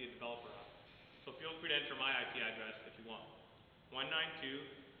with the developer app. So feel free to enter my IP address if you want.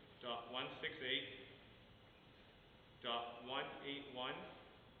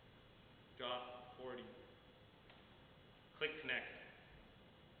 192.168.181.40. Click connect.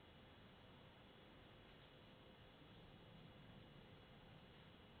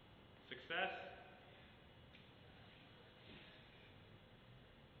 Success.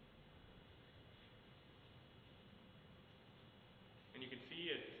 And you can see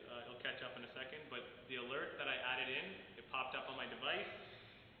it'll catch up in a second, but the alert that I added in, it popped up on my device.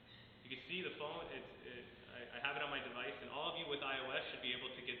 You can see the phone, I have it on my device, and all of you with iOS should be able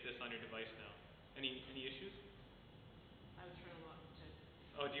to get this on your device now. Any issues? I was trying to log to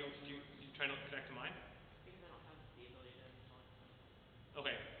Oh, do you try to connect to mine? because I don't have the ability to install Xcode.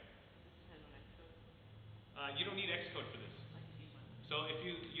 Okay. Does this depend on Xcode? You don't need Xcode for this. I could use mine. So if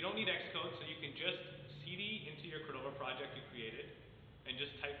you don't need Xcode, so you can just cd into your Cordova project you created, and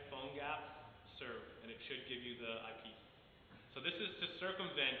just type PhoneGap serve, and it should give you the IP. So this is to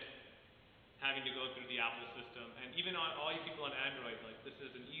circumvent having to go through the Apple system, and even on all you people on Android, like this is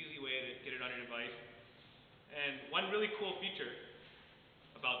an easy way to get it on your device. And one really cool feature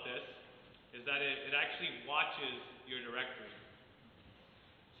about this is that it actually watches your directory.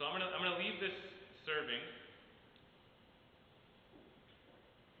 So I'm gonna leave this serving.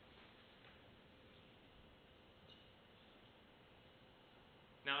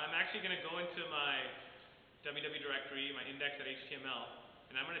 Now I'm actually gonna go into my www directory, my index.html,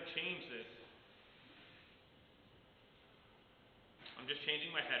 and I'm gonna change this. I'm just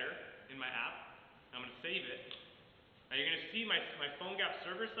changing my header in my app. I'm gonna save it. Now you're gonna see my PhoneGap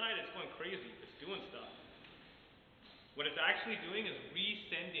server side, it's going crazy. It's doing stuff. What it's actually doing is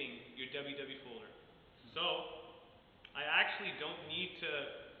resending your www folder. So I actually don't need to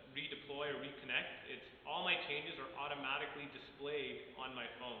redeploy or reconnect. It's all my changes are automatically displayed on my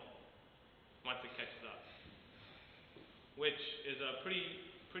phone once it catches up, which is a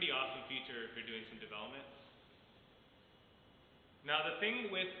pretty awesome feature if you're doing some development. Now the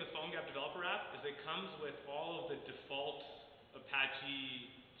thing with the PhoneGap developer app is it comes with all of the default Apache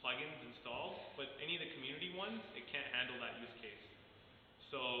plugins installed, but any of the community ones, it can't handle that use case.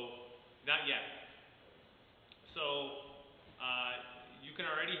 So, not yet. So, you can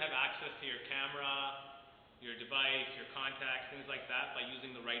already have access to your camera, your device, your contacts, things like that by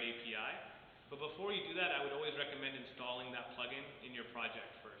using the right API. But before you do that, I would always recommend installing that plugin in your project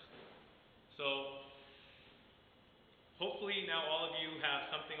first. So, hopefully now all of you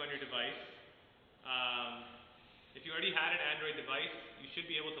have something on your device. If you already had an Android device, you should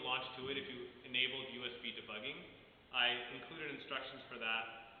be able to launch to it if you enabled USB debugging. I included instructions for that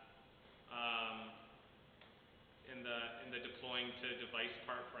in the deploying to device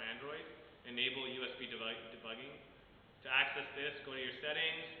part for Android. Enable USB debugging. To access this, go to your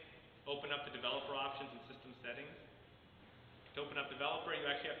settings, open up the developer options and system settings. To open up developer, you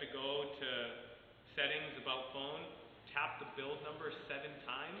actually have to go to settings, about phone, tap the build number 7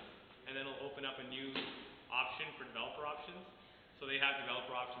 times, and then it'll open up a new option for developer options. So they have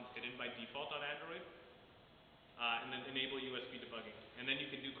developer options hidden by default on Android. And then enable USB debugging. And then you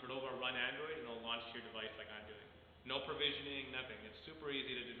can do Cordova run Android and it'll launch to your device like I'm doing. No provisioning, nothing. It's super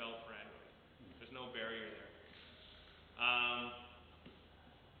easy to develop for Android. There's no barrier there.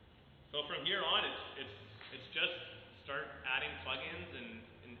 So from here on, it's just start adding plugins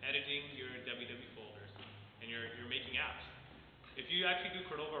and editing your WW folders, and you're making apps. If you actually do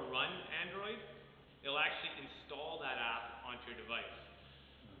Cordova run Android, it'll actually install that app onto your device.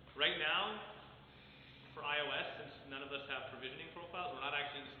 Right now, for iOS, since none of us have provisioning profiles, we're not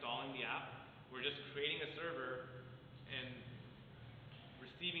actually installing the app. We're just creating a server and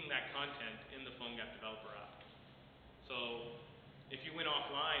receiving that content in the PhoneGap developer app. So if you went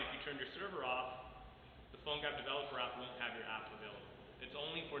offline, if you turned your server off, the PhoneGap developer app won't have your app available. It's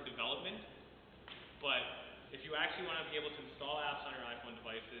only for development, but if you actually want to be able to install apps on your iPhone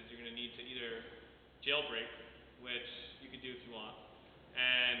devices, you're going to need to either jailbreak, which you could do if you want,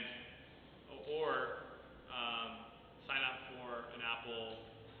 or sign up for an Apple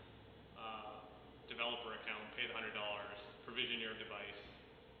developer account, pay the $100, provision your device.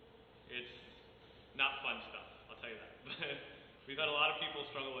 It's not fun stuff, I'll tell you that. But we've had a lot of people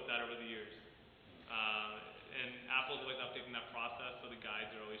struggle with that over the years. And Apple's always updating that process, so the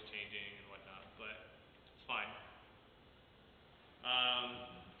guides are always changing and whatnot, but it's fine.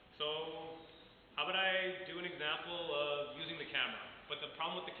 So how about I do an example of using the camera? But the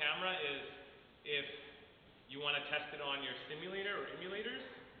problem with the camera is if you want to test it on your simulator or emulators,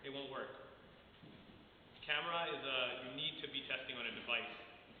 it won't work. Camera is you need to be testing on a device.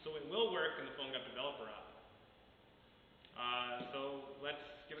 So it will work in the PhoneGap developer app. So let's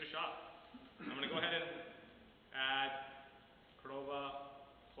give it a shot. I'm going to go ahead and add Cordova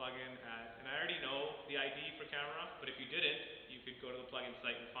plugin add, and I already know the ID for camera, but if you didn't, you could go to the plugin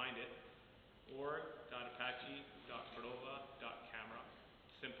site and find it. org.apache.cordova.camera.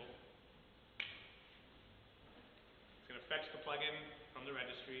 Simple. It's going to fetch the plugin from the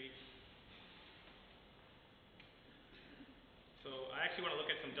registry. So I actually want to look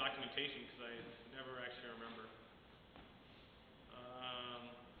at some documentation because I never actually remember.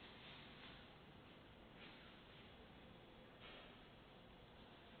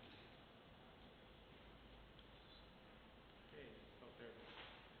 Okay. Oh, there it is.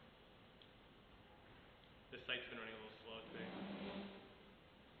 This site's been running a little slow today.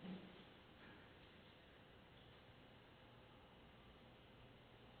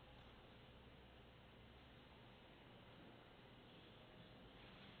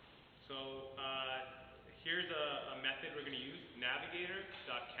 So here's a method we're going to use,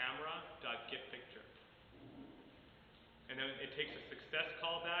 navigator.camera.getPicture. And then it takes a success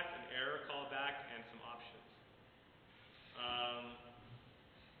callback, an error callback, and some options.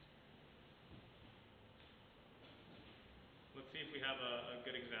 Let's see if we have a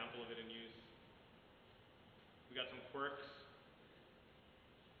good example of it in use. We got some quirks.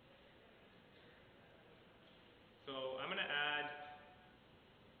 So I'm going to add,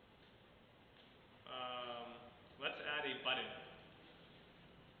 let's add a button.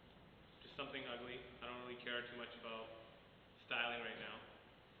 Just something ugly. I don't really care too much about styling right now.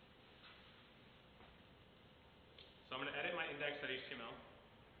 So I'm going to edit my index.html.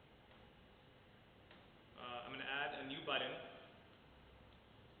 I'm going to add a new button.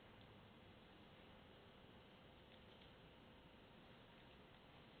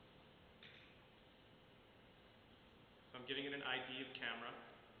 So I'm giving it an ID of camera.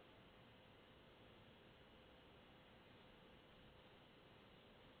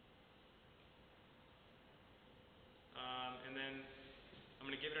 And then I'm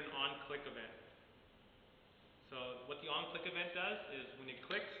going to give it an on-click event. So what the onClick event does is when it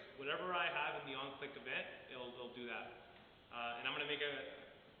clicks, whatever I have in the onClick event, it'll do that. And I'm going to make a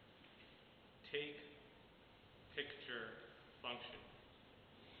take picture function.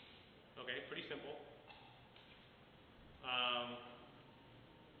 Okay, pretty simple.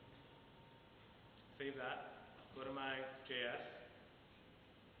 Save that. Go to my JS.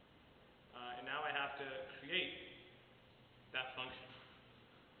 And now I have to create that function.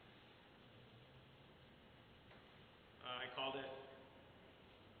 I called it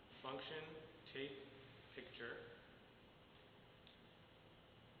function take picture.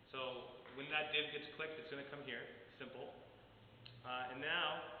 So when that div gets clicked, it's going to come here. Simple. And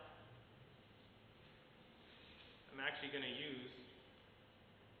now I'm actually going to use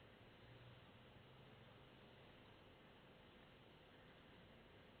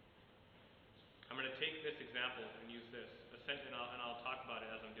I'm going to take this example and use this, and I'll talk about it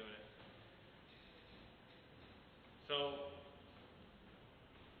as I'm doing it. So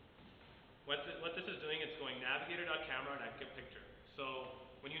what this is doing, it's going navigator.camera.getPicture. So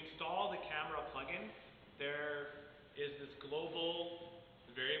when you install the camera plugin, there is this global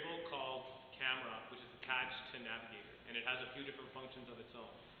variable called camera, which is attached to Navigator, and it has a few different functions of its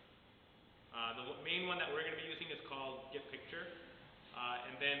own. The main one that we're going to be using is called getPicture.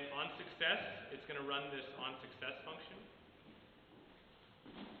 And then on success, it's going to run this onSuccess function.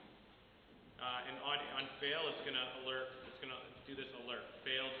 And on fail, it's going to do this alert,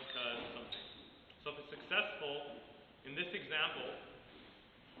 failed because something. So if it's successful, in this example,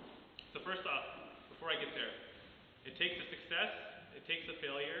 so first off, before I get there, it takes a success, it takes a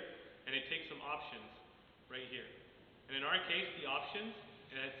failure, and it takes some options right here. And in our case, the options,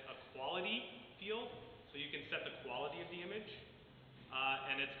 it's a quality field, so you can set the quality of the image.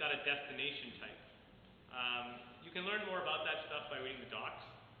 And it's got a destination type. You can learn more about that stuff by reading the docs.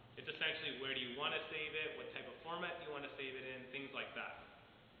 It's essentially where do you want to save it, what type of format do you want to save it in, things like that.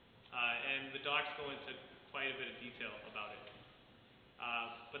 And the docs go into quite a bit of detail about it.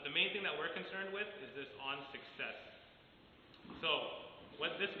 But the main thing that we're concerned with is this onSuccess. So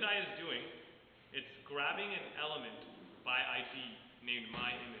what this guy is doing, it's grabbing an element by ID named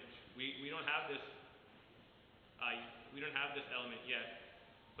myImage. We don't have this. We don't have this element yet,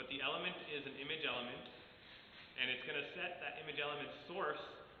 but the element is an image element, and it's going to set that image element source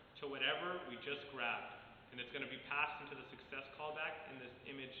to whatever we just grabbed, and it's going to be passed into the success callback in this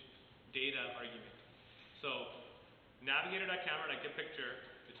image data argument. So navigator.camera.getPicture,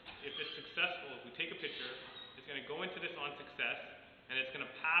 if it's successful, if we take a picture, it's going to go into this onSuccess, and it's going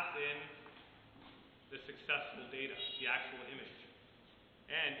to pass in the successful data, the actual image.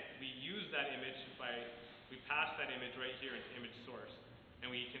 And we use that image we pass that image right here into image source, and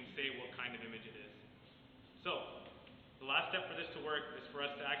we can say what kind of image it is. So the last step for this to work is for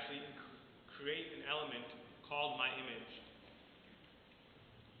us to actually create an element called myImage.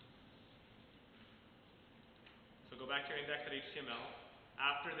 So go back to your index.html.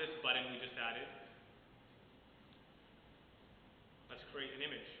 After this button we just added, let's create an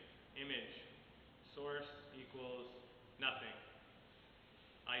image. Image source equals nothing.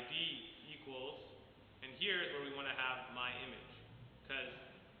 ID equals, and here's where we want to have myImage, because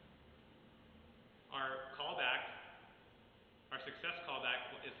our callback, our success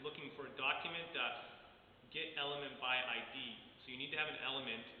callback is looking for a document.getElementById. So you need to have an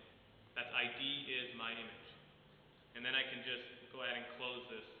element that's ID is myImage. And then I can just go ahead and close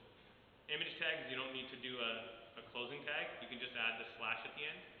this. Image tags, you don't need to do a closing tag. You can just add the slash at the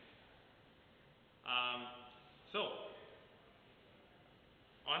end. So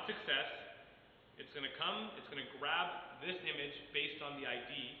on success, it's going to grab this image based on the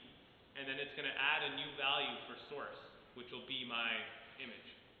ID, and then it's going to add a new value for source, which will be my image.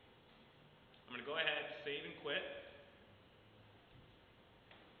 I'm going to go ahead, save and quit.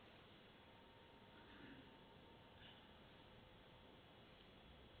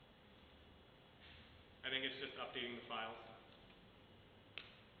 I think it's just updating the files.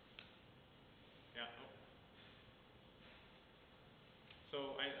 Yeah. Oh.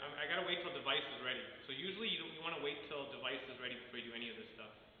 So I gotta wait till device is ready. So usually you want to wait till device is ready before you do any of this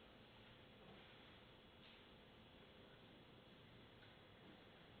stuff.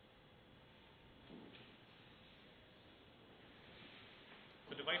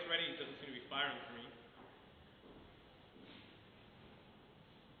 So device ready doesn't seem to be firing for me.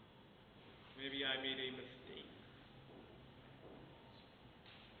 Maybe I made a mistake.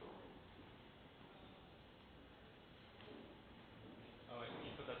 Oh,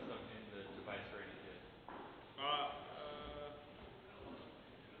 you put that stuff in the device ready div. Oh,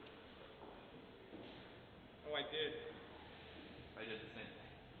 I did. I did the same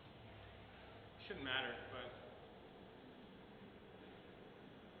thing. Shouldn't matter, but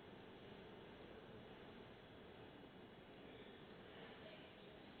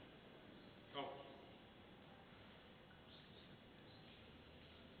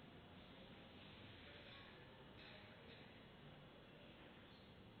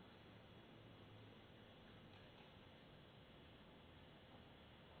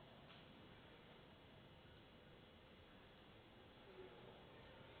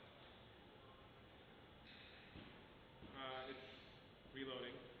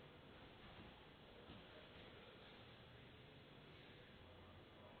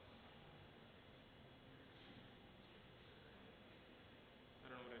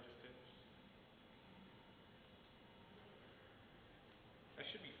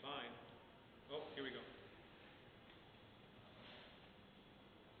fine. Oh, here we go.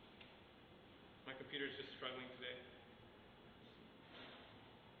 My computer is just struggling today.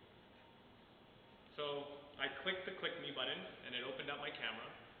 So I clicked the click me button and it opened up my camera.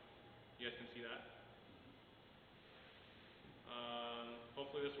 You guys can see that.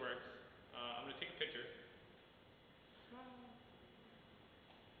 Hopefully this works. I'm going to take a picture.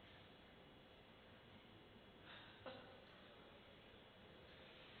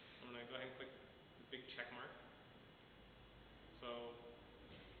 I'm going to go ahead and click the big check mark. So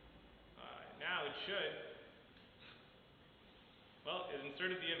now it should. Well, it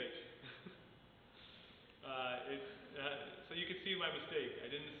inserted the image. So you can see my mistake.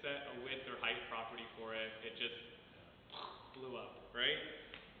 I didn't set a width or height property for it. It just blew up, right?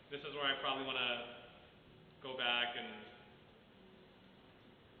 This is where I probably want to go back and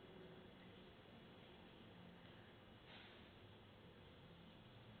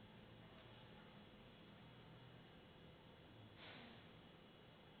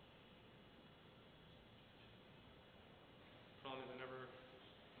problem is I never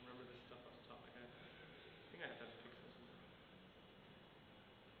remember this stuff off the top of my head. I think I have to have pixels.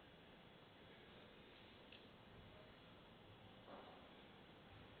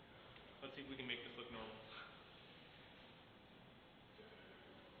 Let's see if we can make this look normal.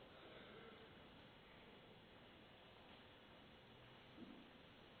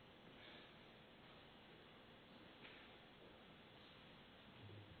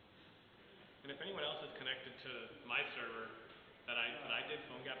 And if anyone else is connected to my server that I did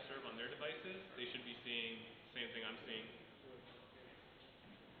PhoneGap serve on their devices, they should be seeing the same thing I'm seeing.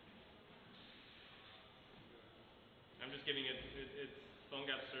 I'm just giving it's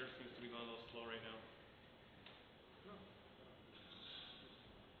PhoneGap serve seems to be going a little slow right now.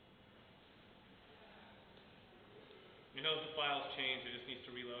 It knows the file's changed, it just needs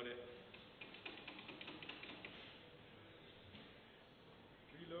to reload it.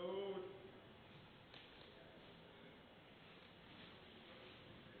 Reload.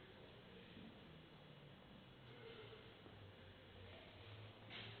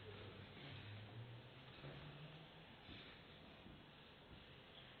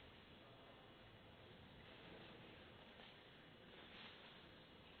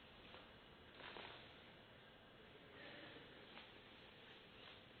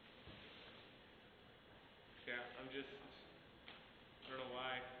 Yeah, I don't know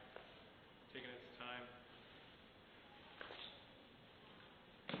why, it's taking its time.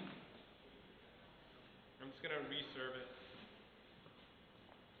 I'm just going to reserve it.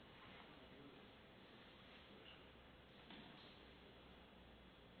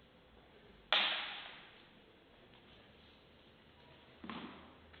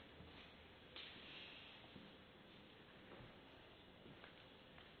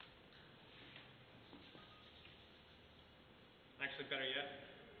 Actually, better yet,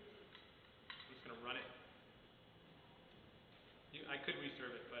 I'm just going to run it. I could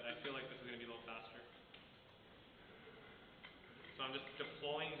reserve it, but I feel like this is going to be a little faster. So I'm just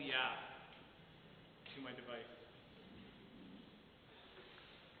deploying the app to my device.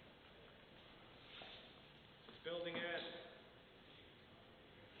 It's building it,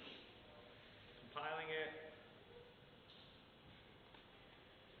 compiling it.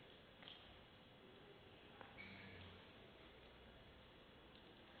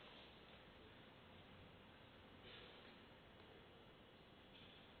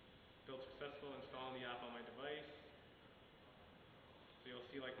 Build successful, installing the app on my device. So you'll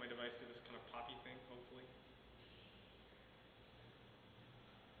see like my device do this kind of poppy thing, hopefully.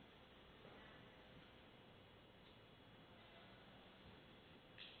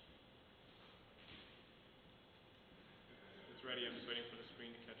 It's ready, I'm just waiting for the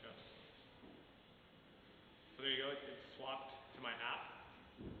screen to catch up. So there you go, it's swapped to my app.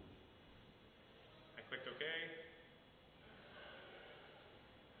 I clicked OK.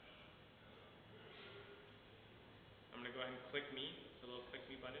 I'm going to go ahead and click me, the little click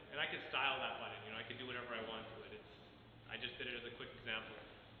me button. And I could style that button, I could do whatever I want to it. I just did it as a quick example.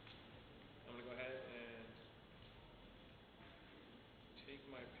 I'm going to go ahead and take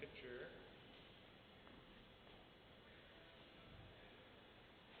my picture.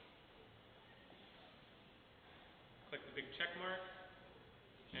 Click the big check mark,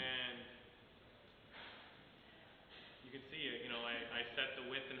 and you can see it, I set the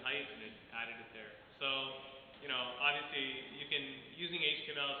width and height and it added it there. So, obviously using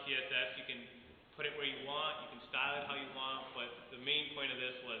HTML, CSS, you can put it where you want, you can style it how you want, but the main point of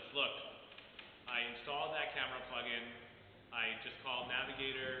this was, look, I installed that camera plugin, I just called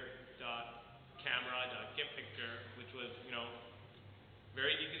navigator.camera.getPicture, which was,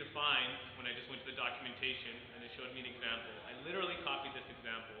 very easy to documentation, and it showed me an example. I literally copied this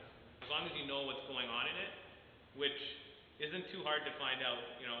example. As long as you know what's going on in it, which isn't too hard to find out,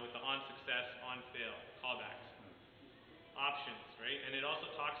 with the on success, on fail, callbacks, options, right? And it also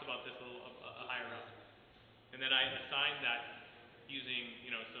talks about this a little higher up. And then I assigned that using,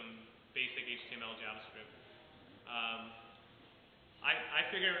 some basic HTML JavaScript. I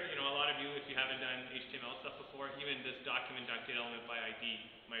figure, a lot of you, if you haven't done HTML stuff before, even this document.getElement by ID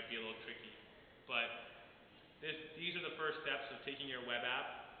might be a little tricky. But these are the first steps of taking your web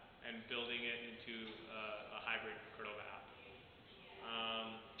app and building it into a hybrid Cordova app.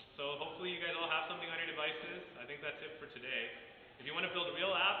 So hopefully you guys all have something on your devices. I think that's it for today. If you want to build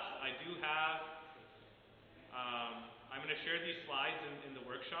real apps, I do have, I'm going to share these slides in the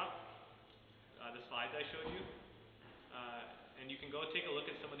workshop, the slides I showed you. And you can go take a look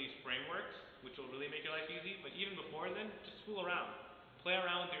at some of these frameworks, which will really make your life easy. But even before then, just fool around. Play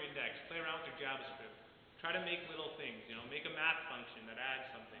around with your index. Play around with your JavaScript. Try to make little things. Make a math function that adds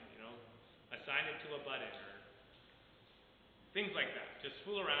something. Assign it to a button or things like that. Just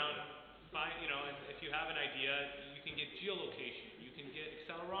fool around. Find, and if you have an idea, you can get geolocation. You can get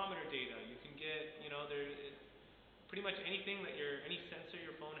accelerometer data. You can get, pretty much anything that any sensor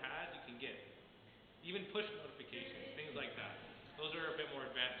your phone has, you can get. Even push notifications, things like that. Those are a bit more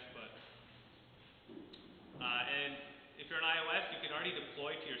advanced, but and if you're on iOS, you can already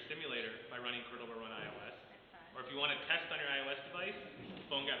deploy to your simulator by running Cordova Run iOS. Or if you want to test on your iOS device,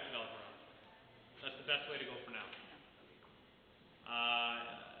 PhoneGap Developer on. That's the best way to go for now.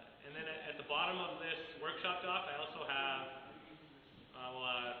 And then at the bottom of this workshop doc, I also have,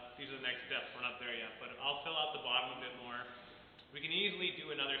 these are the next steps. We're not there yet, but I'll fill out the bottom a bit more. We can easily do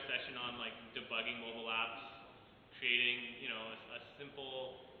another session on like debugging mobile apps, creating, a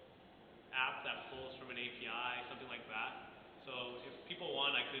simple app that pulls from an API, something like that. So if people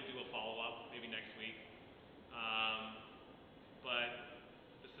want, I could do a follow-up maybe next week. But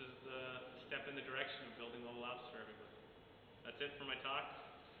this is the step in the direction of building mobile apps for everybody. That's it for my talk.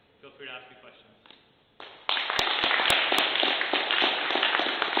 Feel free to ask me questions.